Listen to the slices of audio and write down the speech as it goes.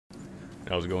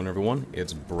How's it going, everyone?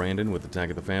 It's Brandon with Attack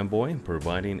of the Fanboy,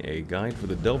 providing a guide for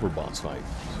the Delver boss fight.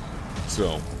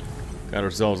 So, got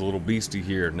ourselves a little beastie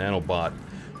here, Nanobot.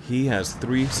 He has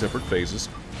 3 separate phases,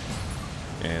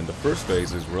 and the first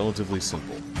phase is relatively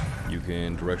simple. You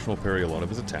can directional parry a lot of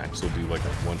his attacks. He'll do like a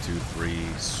 1, 2, 3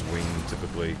 swing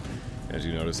typically. As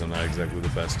you notice, I'm not exactly the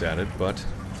best at it, but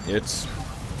it's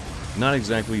not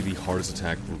exactly the hardest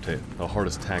attack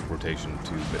rotation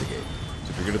to mitigate. So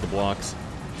if you're good at the blocks,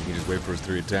 you can just wait for his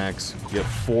 3 attacks, get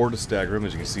 4 to stagger him,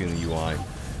 as you can see in the UI,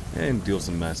 and deal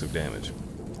some massive damage.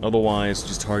 Otherwise,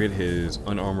 just target his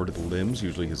unarmored limbs,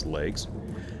 usually his legs,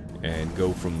 and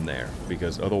go from there,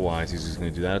 because otherwise he's just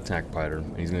going to do that attack pattern,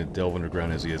 and he's going to delve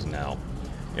underground as he is now.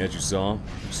 And as you saw,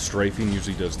 strafing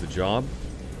usually does the job,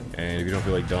 and if you don't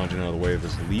feel like dodging out of the way of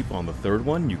his leap on the 3rd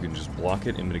one, you can just block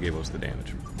it and mitigate most of the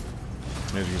damage.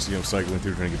 As you can see, I'm cycling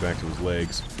through trying to get back to his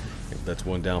legs. If that's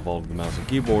one downfall of the mouse and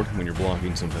keyboard, when you're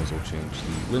blocking, sometimes it'll change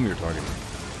the limb you're targeting.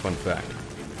 Fun fact.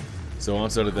 So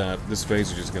outside of that, this phase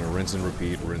is just going to rinse and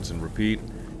repeat, rinse and repeat.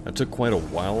 It took quite a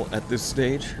while at this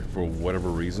stage, for whatever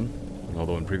reason.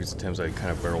 Although in previous attempts I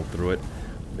kind of barreled through it,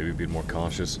 maybe being more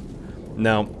cautious.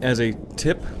 Now, as a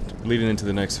tip leading into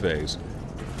the next phase,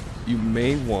 you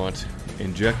may want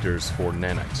injectors for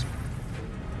nanites.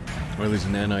 Or at least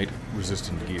nanite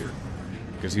resistant gear.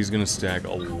 Because he's going to stack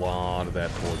a lot of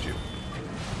that towards you,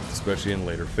 especially in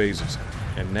later phases.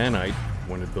 And nanite,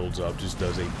 when it builds up, just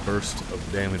does a burst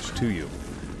of damage to you.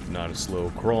 Not a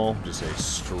slow crawl, just a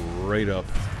straight up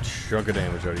chunk of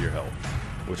damage out of your health,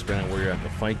 which depending on where you're at in the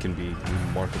fight can be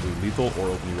remarkably lethal or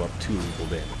open you up to lethal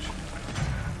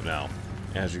damage. Now,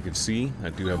 as you can see, I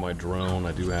do have my drone,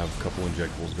 I do have a couple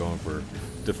injectables going for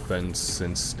defense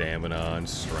and stamina and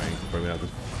strength, probably not the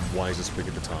wisest pick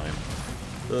at the time.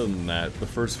 Other than that, the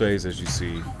first phase, as you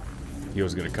see, he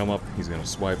was going to come up, he's going to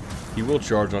swipe, he will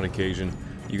charge on occasion.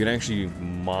 You can actually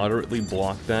moderately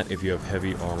block that if you have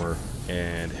heavy armor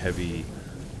and heavy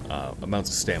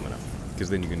amounts of stamina, because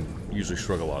then you can usually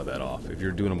shrug a lot of that off. If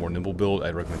you're doing a more nimble build,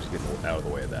 I'd recommend just getting out of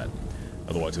the way of that.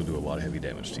 Otherwise, he'll do a lot of heavy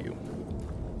damage to you.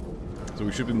 So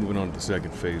we should be moving on to the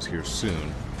second phase here soon,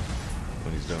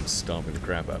 when he's done stomping the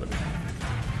crap out of it.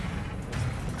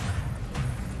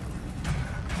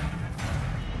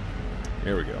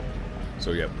 There we go.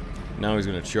 So yep, now he's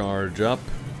going to charge up.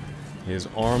 His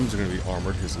arms are going to be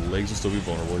armored, his legs will still be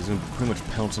vulnerable. He's going to be pretty much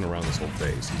pouncing around this whole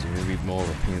phase. He's going to be more of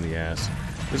a pain in the ass.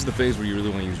 This is the phase where you really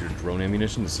want to use your drone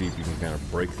ammunition to see if you can kind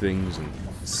of break things and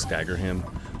stagger him,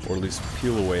 or at least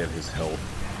peel away at his health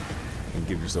and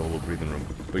give yourself a little breathing room.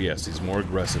 But yes, he's more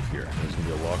aggressive here. He's going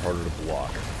to be a lot harder to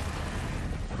block.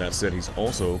 That said, he's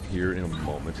also, here in a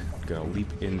moment, going to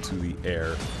leap into the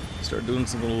air, start doing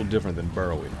something a little different than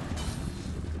burrowing.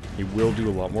 He will do a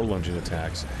lot more lunging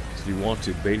attacks, so if you want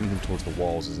to, baiting him towards the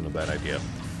walls isn't a bad idea.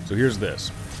 So here's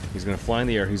this. He's going to fly in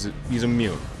the air. He's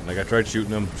immune. Like, I tried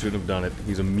shooting him, shouldn't have done it.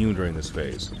 He's immune during this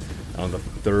phase. On the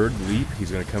 3rd leap, he's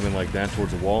going to come in like that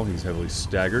towards the wall. He's heavily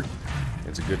staggered.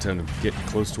 It's a good time to get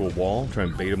close to a wall, try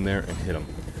and bait him there, and hit him.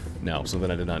 Now,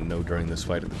 something I did not know during this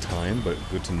fight at the time, but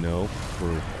good to know for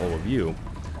all of you.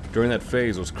 During that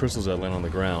phase, those crystals that land on the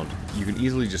ground, you can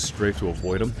easily just strafe to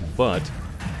avoid them, but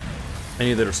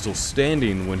any that are still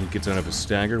standing when he gets out of his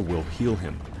stagger will heal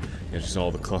him. As you saw,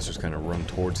 all the clusters kind of run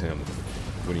towards him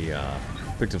when he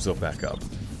picked himself back up.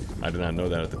 I did not know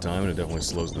that at the time, and it definitely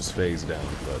slows this phase down,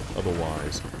 but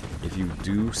otherwise, if you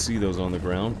do see those on the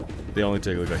ground, they only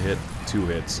take like a hit, 2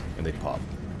 hits, and they pop.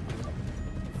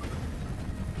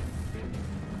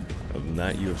 Other than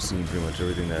that, you have seen pretty much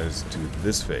everything that is to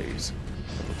this phase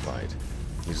of the fight.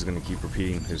 He's just going to keep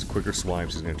repeating his quicker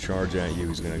swipes. He's going to charge at you,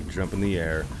 he's going to jump in the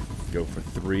air, go for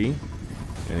 3,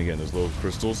 and again, those little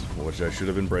crystals, which I should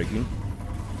have been breaking,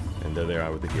 and there they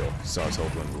are with the heal. Saw his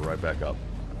health went right back up.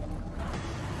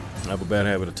 I have a bad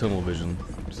habit of tunnel vision,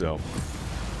 so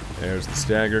there's the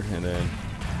stagger, and then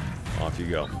off you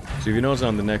go. So if you notice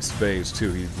on the next phase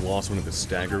too, he lost one of the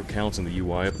stagger counts in the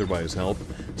UI up there by his health,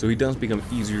 so he does become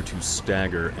easier to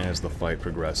stagger as the fight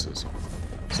progresses.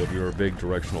 So if you're a big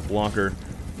directional blocker,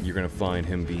 you're going to find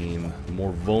him being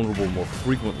more vulnerable more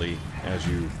frequently as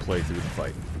you play through the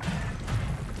fight.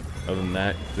 Other than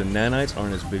that, the nanites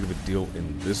aren't as big of a deal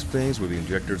in this phase. Where the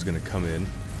injector is going to come in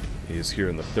is here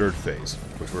in the 3rd phase,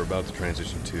 which we're about to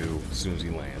transition to as soon as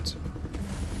he lands.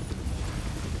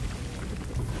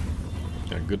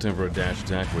 A good time for a dash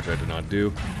attack, which I did not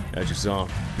do. As you saw,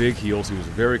 big heals. He was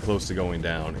very close to going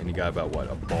down, and he got about, what,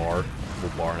 a full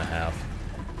bar and a half.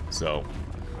 So,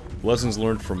 lessons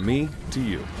learned from me to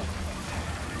you.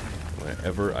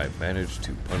 Whenever I managed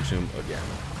to punch him again.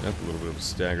 Yep, a little bit of a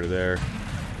stagger there.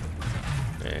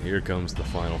 And here comes the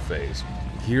final phase.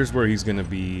 Here's where he's going to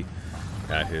be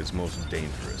at his most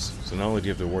dangerous. So not only do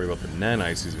you have to worry about the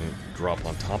nanites he's going to drop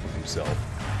on top of himself,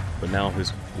 but now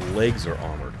his legs are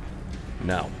armored.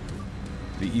 Now,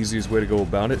 the easiest way to go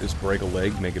about it is break a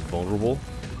leg, make it vulnerable,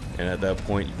 and at that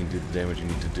point you can do the damage you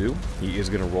need to do. He is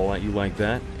going to roll at you like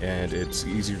that, and it's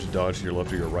easier to dodge to your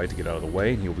left or your right to get out of the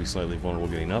way, and he'll be slightly vulnerable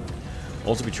getting up.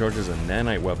 Also, if he charges a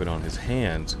nanite weapon on his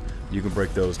hands, you can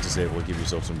break those, disable, and give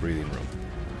yourself some breathing room.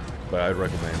 But I'd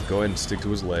recommend go ahead and stick to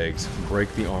his legs,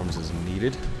 break the arms as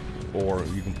needed, or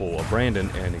you can pull a Brandon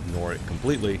and ignore it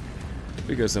completely,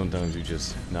 because sometimes you're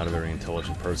just not a very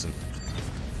intelligent person.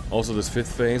 Also, this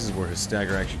fifth phase is where his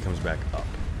stagger actually comes back up.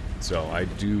 So I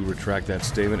do retract that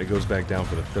statement. It goes back down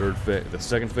for the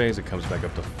second phase. It comes back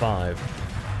up to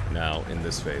 5 now in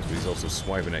this phase, but he's also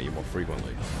swiping at you more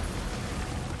frequently.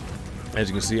 As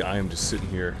you can see, I am just sitting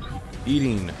here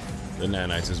eating the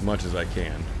nanites as much as I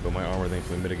can, but my armor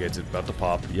thankfully mitigates it. About to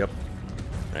pop. Yep,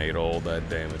 I ate all that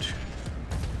damage.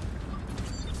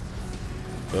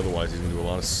 But otherwise, he's going to do a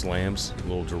lot of slams, a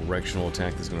little directional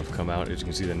attack that's going to come out. As you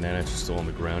can see, the nanites are still on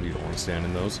the ground. You don't want to stand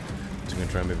in those. So you're going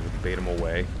to try and maybe bait him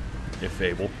away, if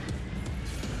able.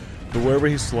 But wherever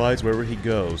he slides, wherever he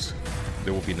goes,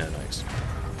 there will be nanites.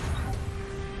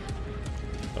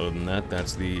 Other than that,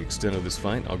 that's the extent of this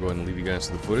fight. I'll go ahead and leave you guys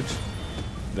to the footage.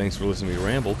 Thanks for listening to me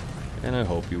ramble, and I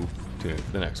hope you tune in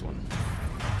for the next one.